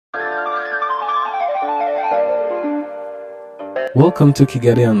Welcome to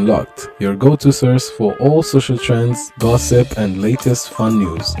Kigali Unlocked, your go-to source for all social trends, gossip, and latest fun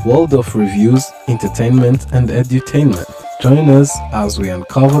news. World of reviews, entertainment, and edutainment. Join us as we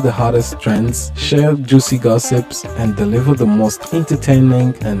uncover the hottest trends, share juicy gossips, and deliver the most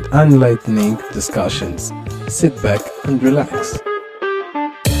entertaining and enlightening discussions. Sit back and relax.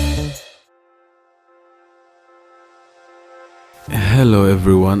 Hello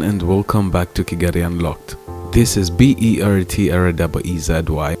everyone and welcome back to Kigali Unlocked. This is BERTEREZY.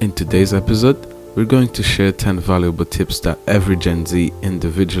 In today's episode, we're going to share 10 valuable tips that every Gen Z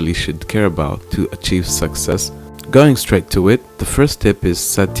individually should care about to achieve success. Going straight to it, the first tip is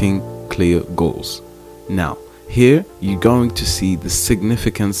setting clear goals. Now, here you're going to see the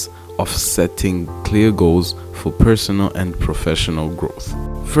significance of setting clear goals for personal and professional growth.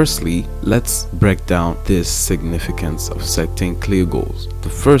 Firstly, let's break down this significance of setting clear goals. The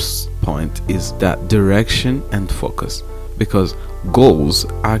first point is that direction and focus, because goals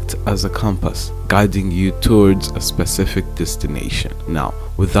act as a compass, guiding you towards a specific destination. Now,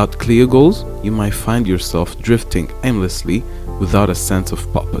 without clear goals, you might find yourself drifting aimlessly without a sense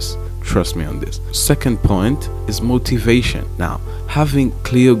of purpose. Trust me on this. Second point is motivation. Now, having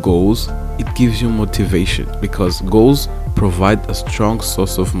clear goals, it gives you motivation because goals provide a strong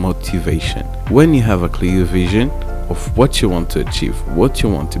source of motivation. When you have a clear vision of what you want to achieve, what you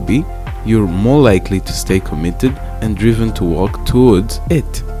want to be, you're more likely to stay committed and driven to work towards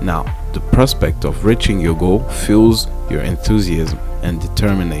it. Now, the prospect of reaching your goal fuels your enthusiasm and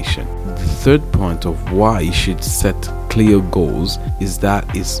determination. The third point of why you should set clear goals is that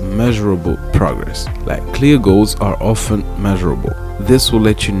it's measurable progress. Like, clear goals are often measurable. This will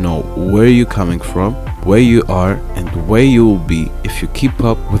let you know where you're coming from, where you are, and where you will be if you keep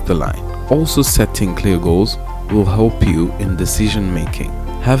up with the line. Also, setting clear goals will help you in decision making.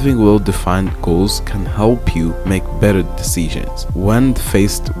 Having well-defined goals can help you make better decisions. When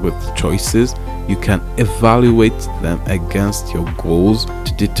faced with choices, you can evaluate them against your goals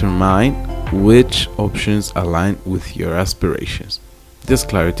to determine which options align with your aspirations. This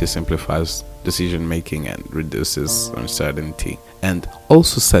clarity simplifies decision making and reduces uncertainty. And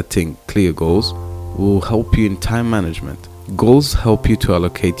also, setting clear goals will help you in time management. Goals help you to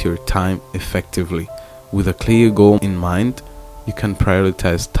allocate your time effectively. With a clear goal in mind, you can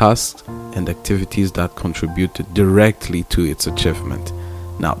prioritize tasks and activities that contribute directly to its achievement.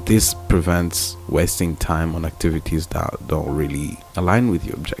 Now, this prevents wasting time on activities that don't really align with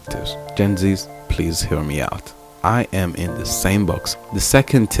your objectives. Gen Zs, please hear me out. I am in the same box. The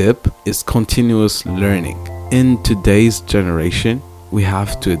second tip is continuous learning. In today's generation, we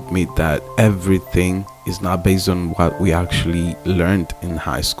have to admit that everything is not based on what we actually learned in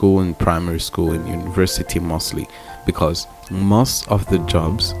high school, in primary school, in university mostly, because most of the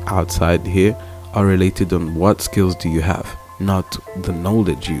jobs outside here are related on what skills do you have, not the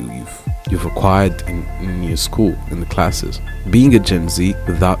knowledge you've acquired in your school, in the classes. Being a Gen Z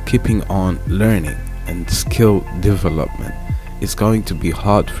without keeping on learning and skill development is going to be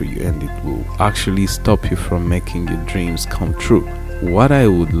hard for you, and it will actually stop you from making your dreams come true. What I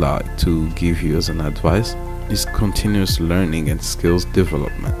would like to give you as an advice is continuous learning and skills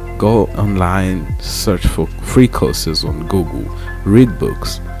development. Go online, search for free courses on Google, read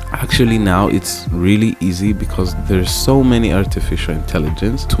books. Actually, now it's really easy because there's so many artificial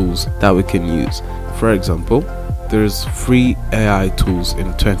intelligence tools that we can use. For example, there's free AI tools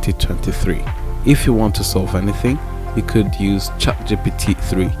in 2023. If you want to solve anything, you could use ChatGPT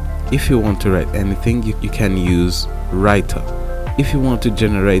 3. If you want to write anything, you can use Writer. If you want to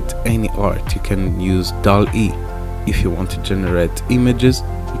generate any art, you can use DALL-E. If you want to generate images,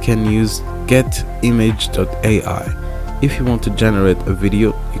 you can use getimage.ai. If you want to generate a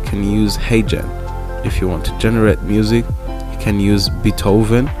video, you can use HeyGen. If you want to generate music, you can use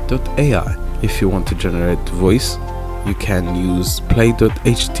Beethoven.ai. If you want to generate voice, you can use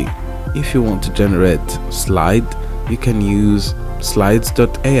Play.ht. If you want to generate slide, you can use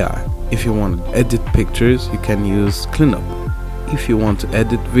Slides.ai. If you want to edit pictures, you can use Cleanup. If you want to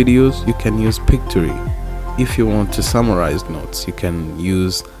edit videos, you can use Pictory. If you want to summarize notes, you can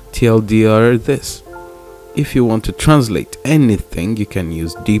use TLDR this. If you want to translate anything, you can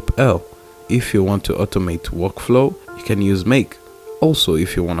use DeepL. If you want to automate workflow, you can use Make. Also,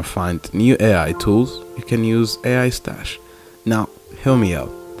 if you want to find new AI tools, you can use AI Stash. Now, hear me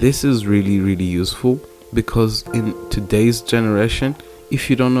out. This is really useful because in today's generation, if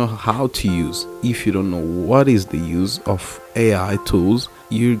you don't know how to use, if you don't know what is the use of AI tools,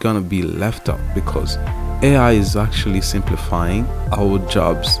 you're gonna be left out because AI is actually simplifying our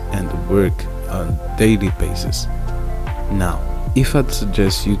jobs and work on a daily basis. Now, if I'd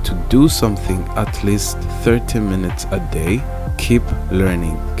suggest you to do something at least 30 minutes a day, keep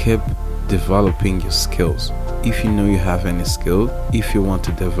learning, keep developing your skills. If you know you have any skill, if you want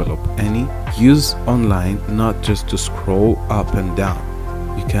to develop any, use online not just to scroll up and down.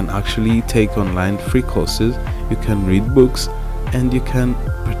 You can actually take online free courses, you can read books, and you can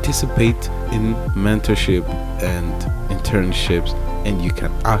participate in mentorship and internships, and you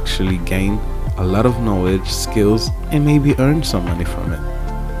can actually gain a lot of knowledge, skills, and maybe earn some money from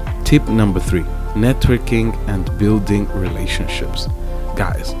it. Tip number 3, networking and building relationships.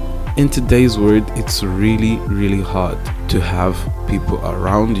 Guys, in today's world, it's really hard to have people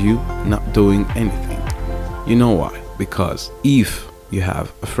around you not doing anything. You know why? Because if you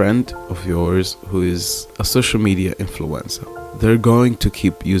have a friend of yours who is a social media influencer, they're going to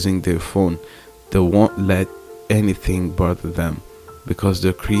keep using their phone. They won't let anything bother them because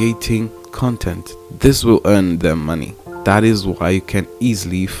they're creating content. This will earn them money. That is why you can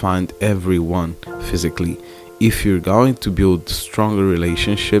easily find everyone physically. If you're going to build stronger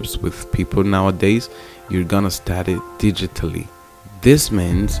relationships with people nowadays, you're gonna start it digitally. This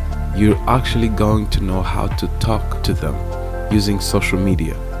means you're actually going to know how to talk to them using social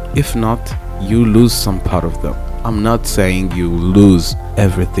media. If not, you lose some part of them. I'm not saying you lose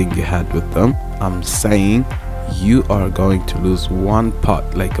everything you had with them. I'm saying you are going to lose one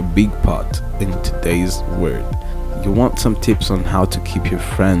part, like a big part in today's world. You want some tips on how to keep your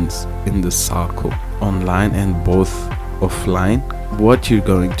friends in the circle, online and both offline? What you're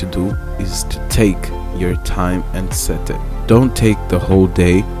going to do is to take your time and set it. Don't take the whole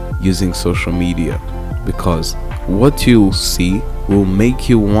day using social media, because what you'll see will make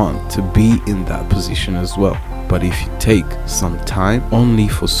you want to be in that position as well. But if you take some time only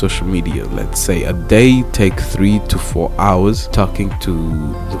for social media, let's say a day, take 3 to 4 hours talking to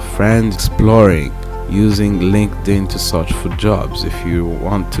the friends, exploring, using LinkedIn to search for jobs if you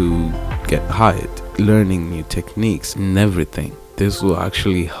want to get hired, learning new techniques and everything. This will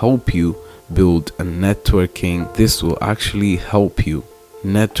actually help you build a networking. This will actually help you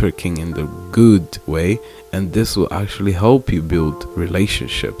networking in the good way, and this will actually help you build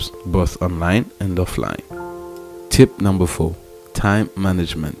relationships both online and offline. Tip number 4, time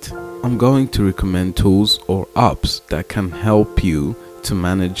management. I'm going to recommend tools or apps that can help you to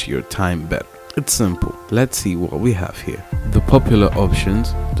manage your time better. It's simple. Let's see what we have here. The popular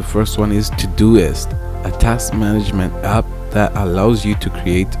options. The first one is Todoist, a task management app that allows you to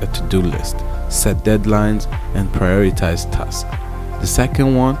create a to-do list, set deadlines, and prioritize tasks. The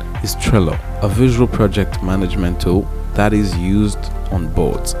second one is Trello, a visual project management tool that is used on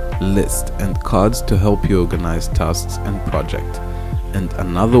boards, lists, and cards to help you organize tasks and projects. And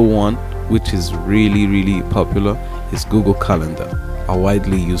another one, which is really popular, is Google Calendar, a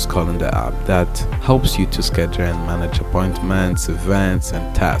widely used calendar app that helps you to schedule and manage appointments, events,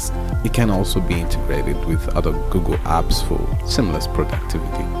 and tasks. It can also be integrated with other Google apps for seamless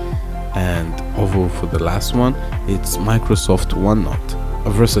productivity. And although for the last one, it's Microsoft OneNote, a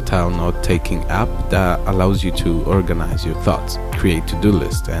versatile note-taking app that allows you to organize your thoughts, create to-do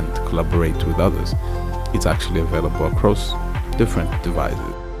lists, and collaborate with others. It's actually available across different devices.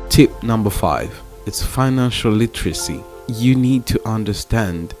 Tip number 5, it's financial literacy. You need to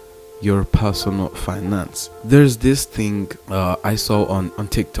understand your personal finance. There's this thing I saw on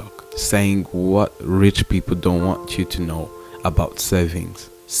TikTok saying what rich people don't want you to know about savings.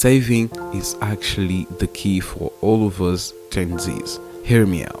 Saving is actually the key for all of us Gen Zs. Hear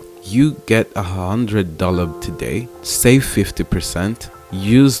me out. You get $100 today, save 50%,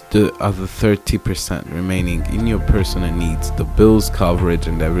 use the other 30% remaining in your personal needs, the bills, coverage,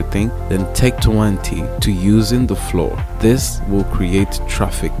 and everything, then take 20 to use in the floor. This will create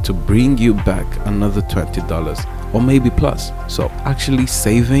traffic to bring you back another $20 or maybe plus. So actually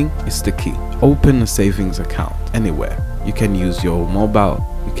saving is the key. Open a savings account anywhere. You can use your mobile,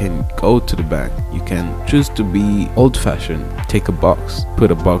 you can go to the bank, you can choose to be old-fashioned, take a box, put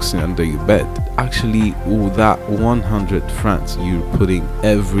a box under your bed. Actually, that 100 francs you're putting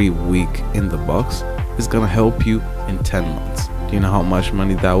every week in the box is gonna help you in 10 months. Do you know how much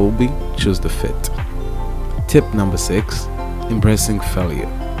money that will be? Choose the fit. Tip number 6, embracing failure.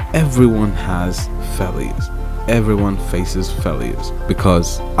 Everyone has failures. Everyone faces failures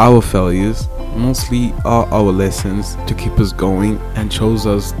because our failures mostly are our lessons to keep us going and shows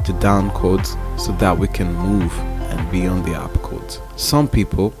us the down codes so that we can move and be on the up codes. Some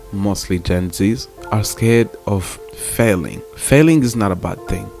people, mostly Gen Zs, are scared of failing. Failing is not a bad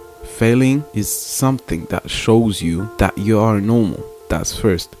thing. Failing is something that shows you that you are normal. That's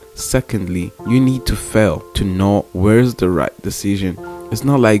first. Secondly, you need to fail to know where's the right decision. It's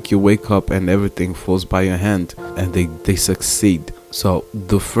not like you wake up and everything falls by your hand and they succeed. So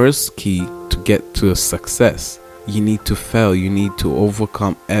the first key to get to a success You need to fail. You need to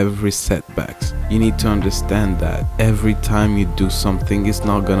overcome every setbacks. You need to understand that every time you do something, it's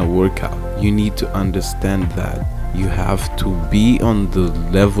not gonna work out. You need to understand that you have to be on the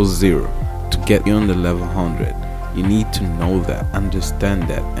level 0 to get you on the level 100. You need to know that, understand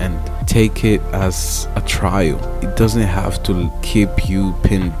that, and take it as a trial. It doesn't have to keep you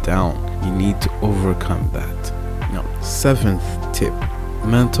pinned down. You need to overcome that. Now, 7th tip,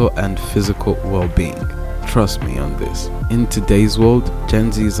 mental and physical well-being. Trust me on this. In today's world, Gen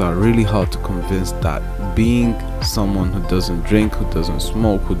Zs are really hard to convince that being someone who doesn't drink, who doesn't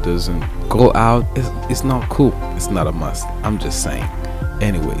smoke, who doesn't go out is not cool. It's not a must. I'm just saying.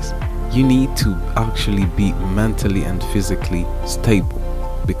 Anyways, you need to actually be mentally and physically stable,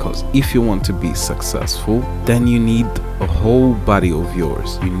 because if you want to be successful, then you need a whole body of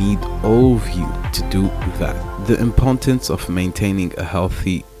yours. You need all of you to do that. The importance of maintaining a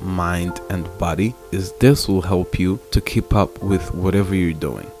healthy mind and body is this will help you to keep up with whatever you're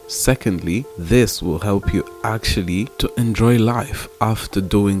doing. Secondly, this will help you actually to enjoy life after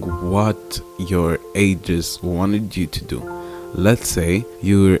doing what your ages wanted you to do. Let's say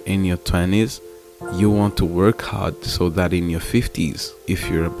you're in your 20s, you want to work hard so that in your 50s, if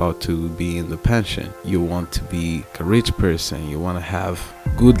you're about to be in the pension, you want to be a rich person, you want to have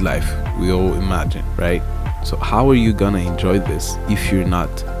good life, we all imagine, right? So how are you gonna enjoy this if you're not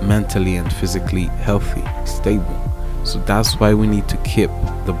mentally and physically healthy, stable? So that's why we need to keep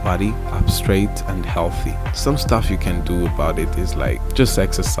the body up straight and healthy. Some stuff you can do about it is like just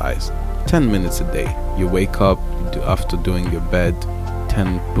exercise. 10 minutes a day. You wake up, after doing your bed,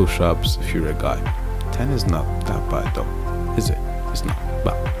 10 push-ups if you're a guy. 10 is not that bad though, is it? It's not.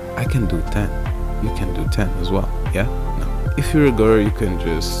 But I can do 10. You can do 10 as well, yeah? No. If you're a girl, you can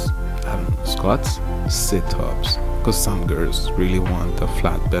just, I don't know, squats, sit-ups, because some girls really want a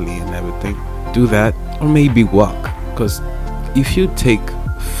flat belly and everything. Do that, or maybe walk, because if you take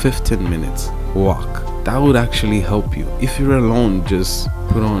 15 minutes walk, that would actually help you. If you're alone, just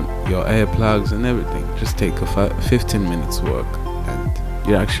put on your earplugs and everything. Just take a 15 minutes walk, and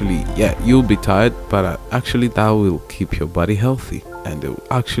you're actually, you'll be tired, but actually that will keep your body healthy, and it will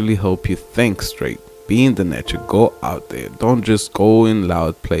actually help you think straight. Be in the nature, go out there. Don't just go in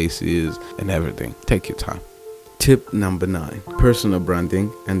loud places and everything. Take your time. Tip number 9, personal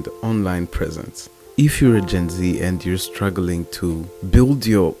branding and online presence. If you're a Gen Z and you're struggling to build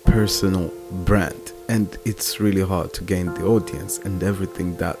your personal brand, and it's really hard to gain the audience and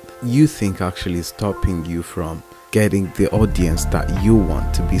everything that you think actually is stopping you from getting the audience that you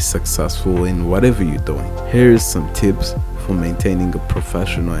want to be successful in whatever you're doing, here is some tips for maintaining a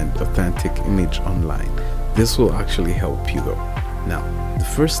professional and authentic image online. This will actually help you though. Now, the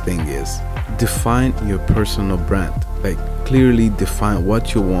first thing is define your personal brand. Like, clearly define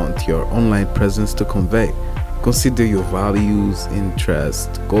what you want your online presence to convey. Consider your values,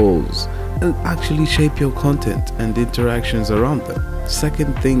 interests, goals, and actually shape your content and interactions around them.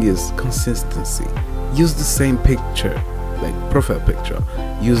 Second thing is consistency. Use the same picture, like profile picture.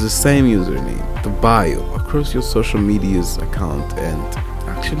 Use the same username, the bio, across your social media's account, and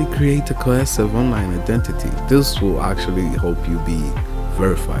actually create a cohesive online identity. This will actually help you be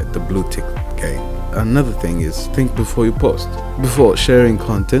verified, the blue tick game. Another thing is think before you post. Before sharing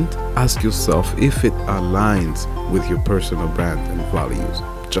content, ask yourself if it aligns with your personal brand and values.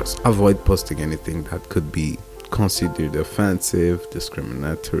 Just avoid posting anything that could be considered offensive,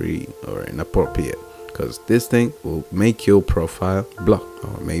 discriminatory, or inappropriate, because this thing will make your profile blocked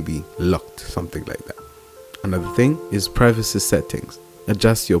or maybe locked, something like that. Another thing is privacy settings.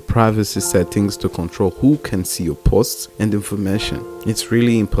 Adjust your privacy settings to control who can see your posts and information. It's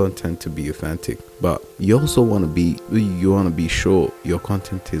really important to be authentic, but you also want to be sure your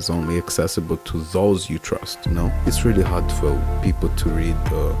content is only accessible to those you trust. It's really hard for people to read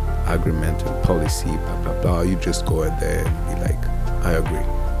the agreement and policy, blah blah blah. You just go in there and be like, I agree.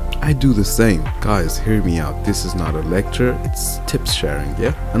 I do the same. Guys, hear me out. This is not a lecture, it's tips sharing,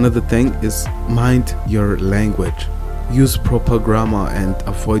 yeah? Another thing is mind your language. Use proper grammar and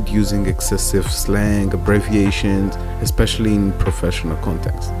avoid using excessive slang, abbreviations, especially in professional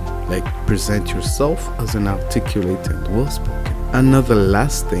context. Like, present yourself as an articulate and well-spoken. Another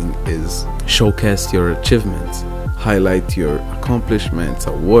last thing is showcase your achievements. Highlight your accomplishments,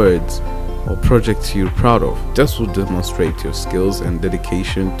 awards, or projects you're proud of. This will demonstrate your skills and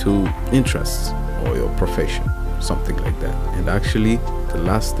dedication to interests or your profession, something like that. And actually, the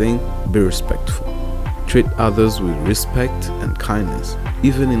last thing, be respectful. Treat others with respect and kindness,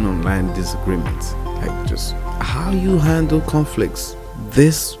 even in online disagreements. Like, just how you handle conflicts.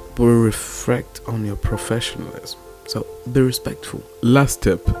 This will reflect on your professionalism. So be respectful. Last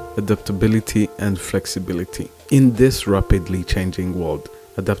tip, adaptability and flexibility. In this rapidly changing world,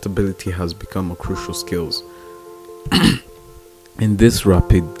 adaptability has become a crucial skill. In this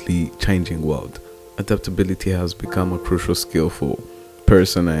rapidly changing world, adaptability has become a crucial skill for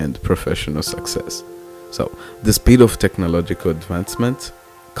personal and professional success. So, the speed of technological advancement,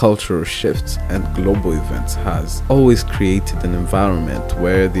 cultural shifts, and global events has always created an environment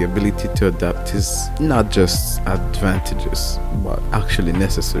where the ability to adapt is not just advantageous, but actually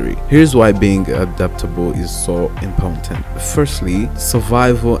necessary. Here's why being adaptable is so important. Firstly,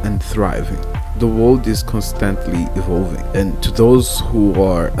 survival and thriving. The world is constantly evolving, and to those who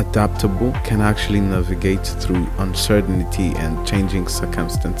are adaptable can actually navigate through uncertainty and changing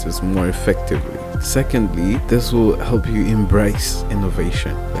circumstances more effectively. Secondly, this will help you embrace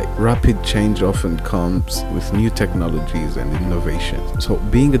innovation. Like rapid change often comes with new technologies and innovations. So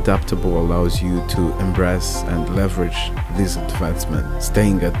being adaptable allows you to embrace and leverage these advancements,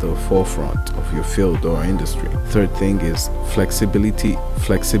 staying at the forefront of your field or industry. Third thing is flexibility.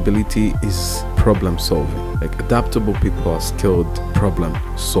 Flexibility is problem solving. Like adaptable people are skilled problem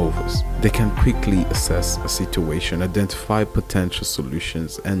solvers. They can quickly assess a situation, identify potential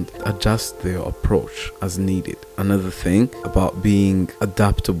solutions, and adjust their approach as needed. Another thing about being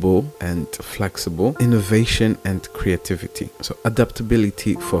adaptable and flexible, innovation and creativity. So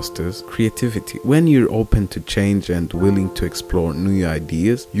adaptability fosters creativity. When you're open to change and willing to explore new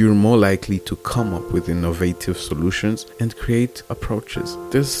ideas, you're more likely to come up with innovative solutions and create approaches.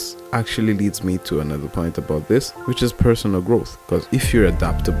 This actually leads me to another point about this, which is personal growth. Because if you're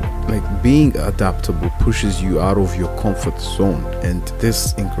adaptable, like being adaptable pushes you out of your comfort zone, and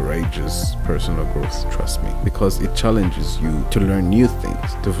this encourages personal growth, trust me, because it challenges you to learn new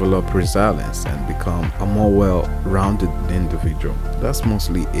things, develop resilience, and become a more well-rounded individual. That's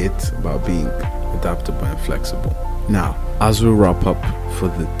mostly it about being adaptable and flexible. Now, as we wrap up for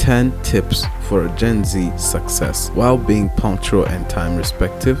the 10 tips for a Gen Z success while being punctual and time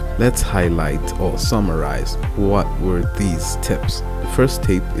respective, let's highlight or summarize what were these tips. The first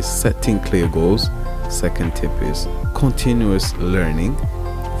tip is setting clear goals. Second tip is continuous learning.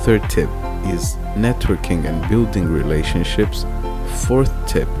 Third tip is networking and building relationships. Fourth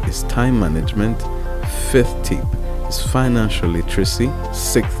tip is time management. Fifth tip is financial literacy.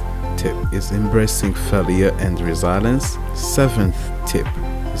 Sixth tip is embracing failure and resilience. Seventh tip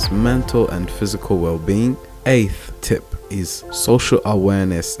is mental and physical well-being. Eighth tip is social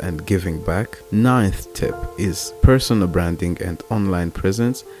awareness and giving back. Ninth tip is personal branding and online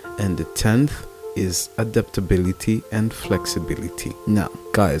presence. And the 10th is adaptability and flexibility. Now,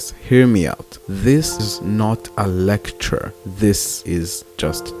 guys, hear me out. This is not a lecture. This is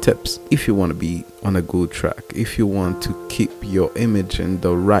just tips. If you want to be on a good track, if you want to keep your image in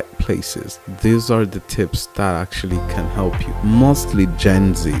the right places, these are the tips that actually can help you. Mostly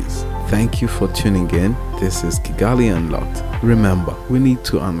Gen Zs. Thank you for tuning in. This is Kigali Unlocked. Remember, we need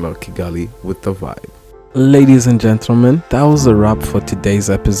to unlock Kigali with the vibe. Ladies and gentlemen, that was a wrap for today's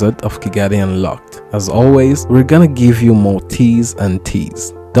episode of Kigali Unlocked. As always, we're gonna give you more T's and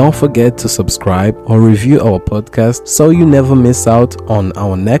T's. Don't forget to subscribe or review our podcast so you never miss out on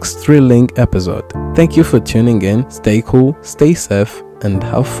our next thrilling episode. Thank you for tuning in. Stay cool, stay safe, and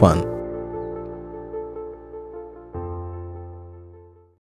have fun.